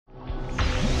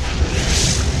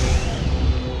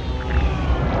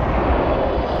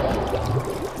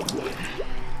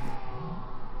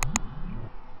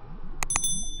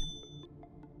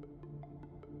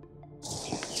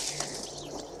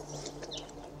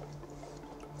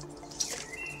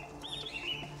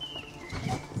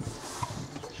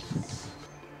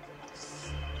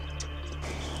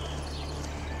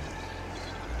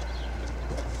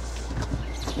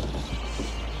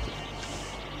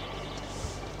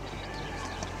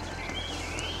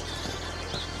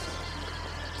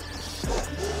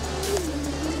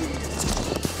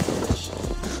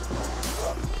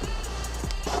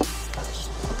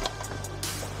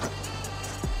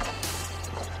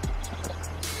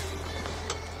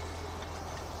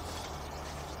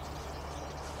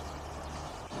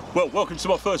Well, welcome to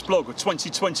my first vlog of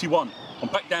 2021. I'm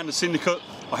back down to Syndicate.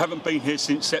 I haven't been here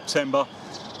since September.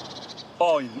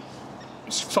 Oh,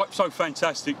 it's so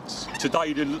fantastic.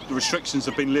 Today the restrictions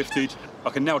have been lifted. I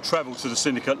can now travel to the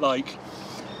Syndicate Lake.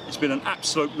 It's been an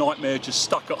absolute nightmare just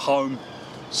stuck at home,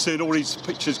 seeing all these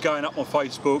pictures going up on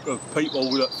Facebook of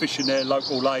people that fish in their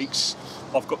local lakes.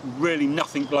 I've got really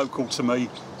nothing local to me,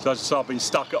 so as I say, I've been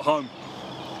stuck at home.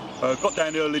 Got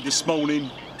down early this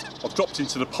morning. I've dropped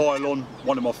into the pylon,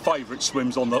 one of my favourite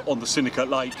swims on the Syndicate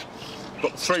Lake.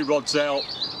 Got the 3 rods out.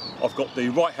 I've got the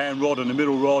right hand rod and the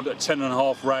middle rod at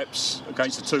 10.5 wraps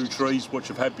against the 2 trees, which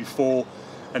I've had before,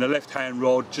 and the left hand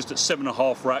rod just at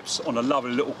 7.5 wraps on a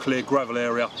lovely little clear gravel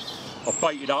area. I've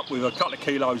baited up with a couple of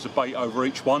kilos of bait over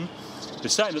each one. They're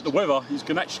saying that the weather is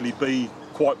going to actually be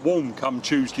quite warm come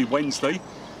Tuesday, Wednesday.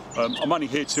 I'm only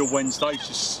here till Wednesday,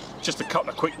 just a couple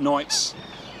of quick nights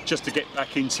just to get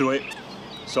back into it.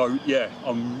 So yeah,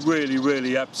 I'm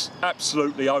really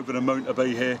absolutely over the moon to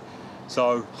be here.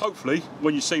 So hopefully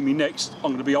when you see me next,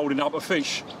 I'm going to be holding up a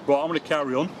fish. Right, I'm going to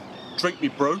carry on, drink me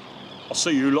brew. I'll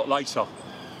see you a lot later.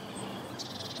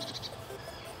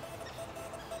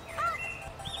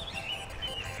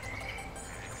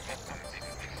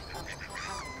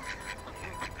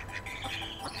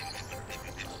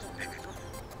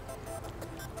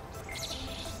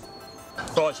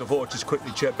 Right, so I thought I'd just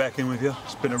quickly check back in with you.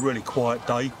 It's been a really quiet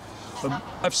day.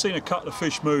 I've seen a couple of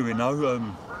fish moving though.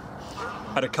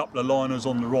 Had a couple of liners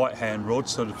on the right hand rod,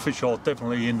 so the fish are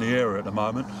definitely in the area at the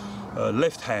moment.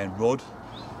 Left hand rod,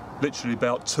 literally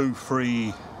about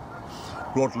 2-3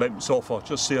 rod lengths off. I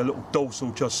just see a little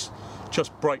dorsal just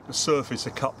break the surface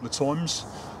a couple of times.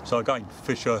 So again,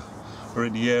 fish are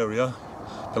in the area.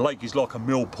 The lake is like a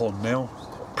mill pond now,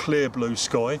 clear blue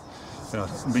sky. You know,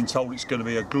 I've been told it's going to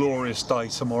be a glorious day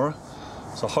tomorrow,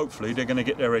 so hopefully they're going to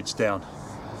get their heads down.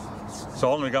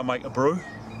 So I'm going to go make a brew,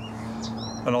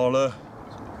 and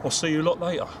I'll see you a lot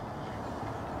later.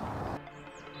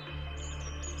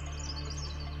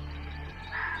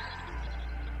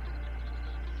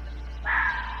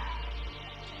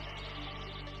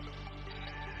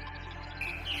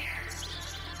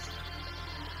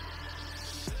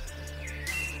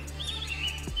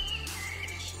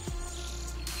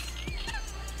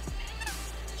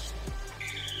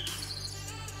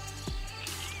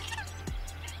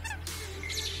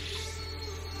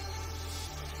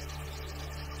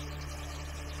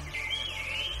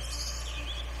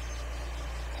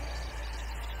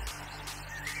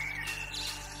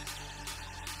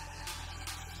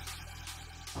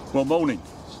 Well, morning,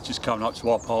 it's just coming up to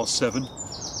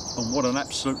 7:30, and what an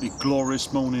absolutely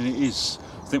glorious morning it is.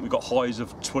 I think we've got highs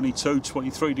of 22,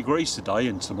 23 degrees today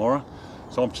and tomorrow,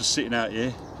 so I'm just sitting out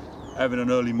here having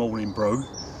an early morning brew.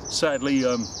 Sadly,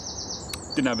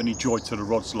 didn't have any joy to the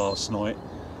rods last night.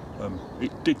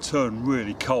 It did turn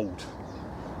really cold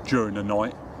during the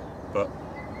night, but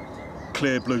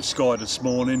clear blue sky this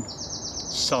morning,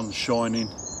 sun shining.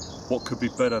 What could be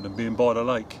better than being by the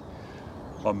lake?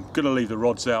 I'm going to leave the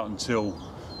rods out until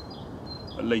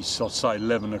at least I'd say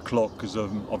 11 o'clock, because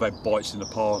I've had bites in the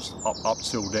past up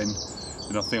till then.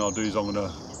 And I think I'll do is I'm going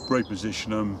to reposition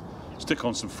them, stick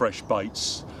on some fresh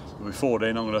baits. But before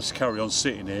then I'm going to carry on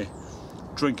sitting here,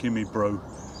 drinking me brew,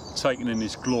 taking in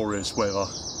this glorious weather.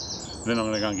 Then I'm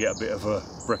going to go and get a bit of a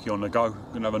brekkie on the go. I'm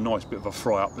going to have a nice bit of a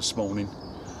fry up this morning.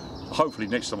 Hopefully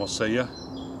next time I see you,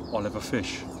 I'll have a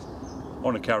fish. I'm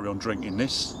going to carry on drinking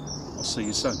this. I'll see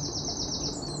you soon.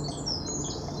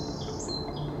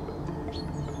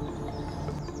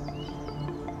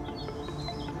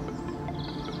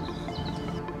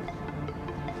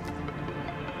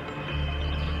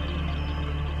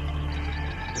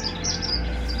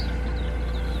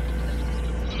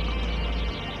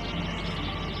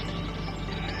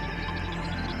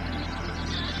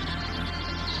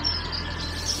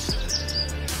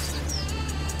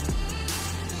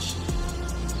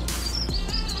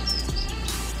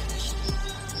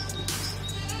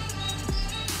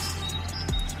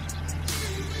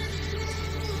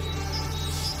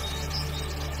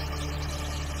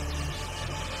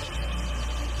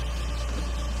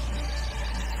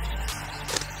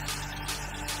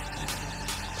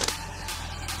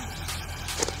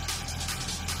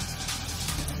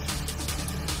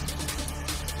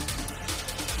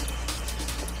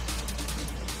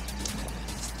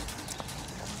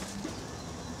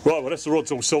 Right, well that's the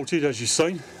rods all sorted as you've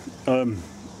seen.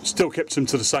 Still kept them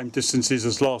to the same distances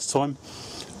as last time.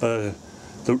 The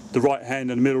right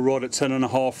hand and the middle rod at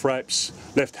 10.5 wraps,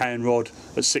 left hand rod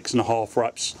at 6.5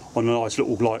 wraps on a nice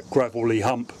little like gravelly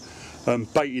hump.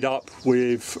 Baited up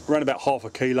with around about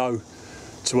 1/2 kilo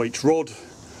to each rod.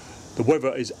 The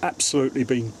weather has absolutely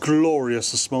been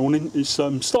glorious this morning. It's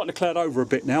starting to cloud over a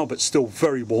bit now, but still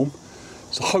very warm.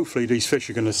 So hopefully these fish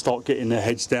are going to start getting their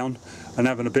heads down and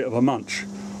having a bit of a munch.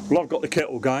 Well, I've got the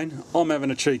kettle going. I'm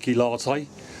having a cheeky latte.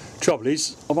 Trouble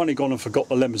is, I've only gone and forgot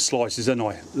the lemon slices, and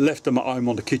I left them at home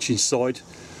on the kitchen side.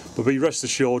 But be rest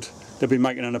assured, they'll be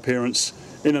making an appearance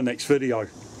in the next video.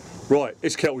 Right,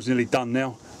 this kettle's nearly done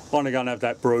now. I'm going to go and have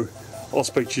that brew. I'll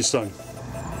speak to you soon.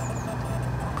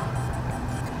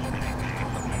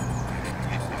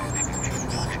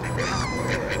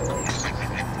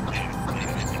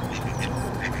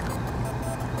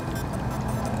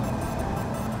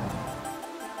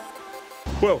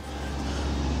 Well,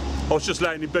 I was just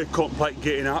laying in bed contemplating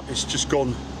getting up. It's just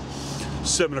gone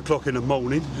 7 o'clock in the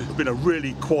morning. It's been a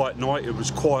really quiet night. It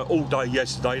was quiet all day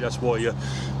yesterday. That's why you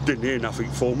didn't hear nothing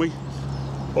from me.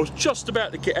 I was just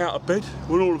about to get out of bed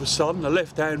when all of a sudden the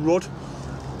left-hand rod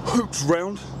hooked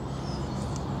round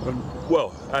and, well,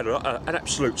 had an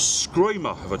absolute screamer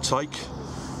of a take.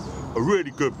 A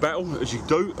really good battle, as you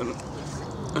do,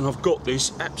 and I've got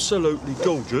this absolutely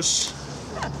gorgeous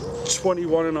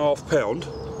 21.5 pound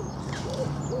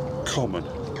common.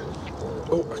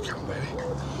 Oh, I can't baby.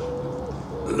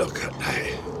 Look at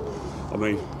that. I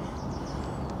mean,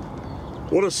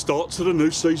 what a start to the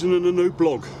new season and the new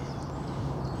blog.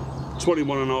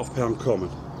 21.5 pound common.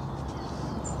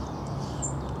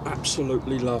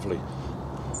 Absolutely lovely.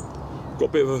 Got a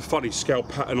bit of a funny scale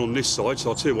pattern on this side, so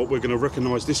I'll tell you what, we're going to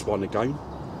recognise this one again.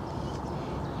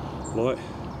 Right.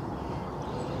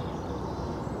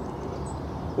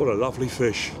 What a lovely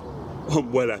fish.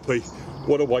 I'm well happy.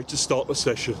 What a way to start the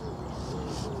session.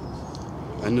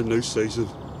 And the new season.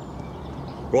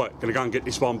 Right, gonna go and get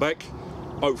this one back.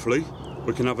 Hopefully,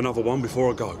 we can have another one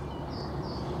before I go.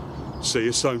 See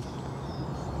you soon.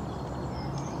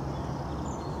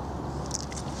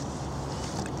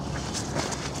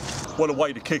 What a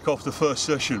way to kick off the first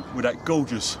session with that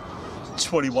gorgeous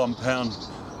 21 pound,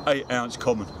 8 ounce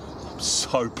common. I'm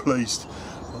so pleased.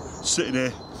 Sitting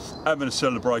here, having a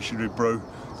celebration with brew.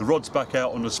 The rod's back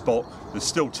out on the spot. There's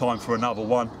still time for another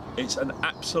one. It's an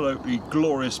absolutely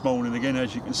glorious morning again.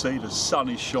 As you can see, the sun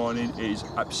is shining. It is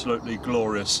absolutely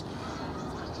glorious.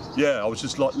 Yeah, I was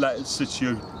just like, I said to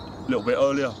you a little bit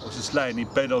earlier, I was just laying in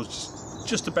bed. I was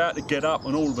just about to get up,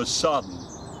 and all of a sudden,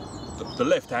 the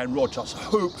left-hand rod just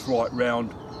hooked right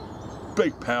round.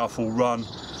 Big, powerful run.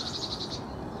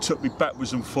 Took me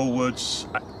backwards and forwards,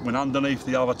 went underneath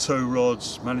the other 2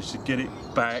 rods, managed to get it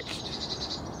back,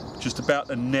 just about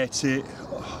to net it.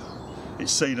 It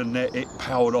see the net, it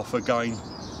powered off again.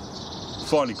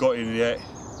 Finally got in the net,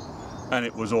 and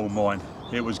it was all mine.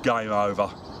 It was game over.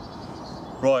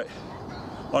 Right,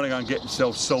 I'm gonna go and get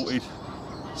myself sorted,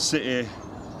 sit here,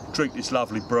 drink this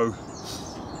lovely brew.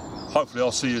 Hopefully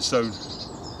I'll see you soon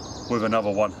with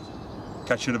another one.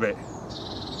 Catch you in a bit.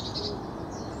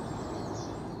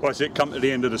 Right, that's it, come to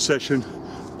the end of the session.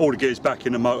 All the gear's back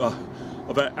in the motor.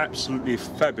 I've had absolutely a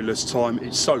fabulous time.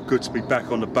 It's so good to be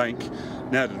back on the bank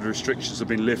now that the restrictions have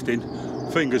been lifted.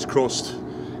 Fingers crossed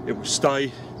it will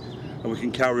stay and we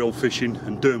can carry on fishing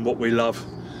and doing what we love.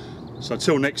 So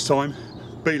until next time,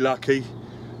 be lucky,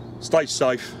 stay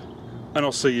safe, and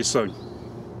I'll see you soon.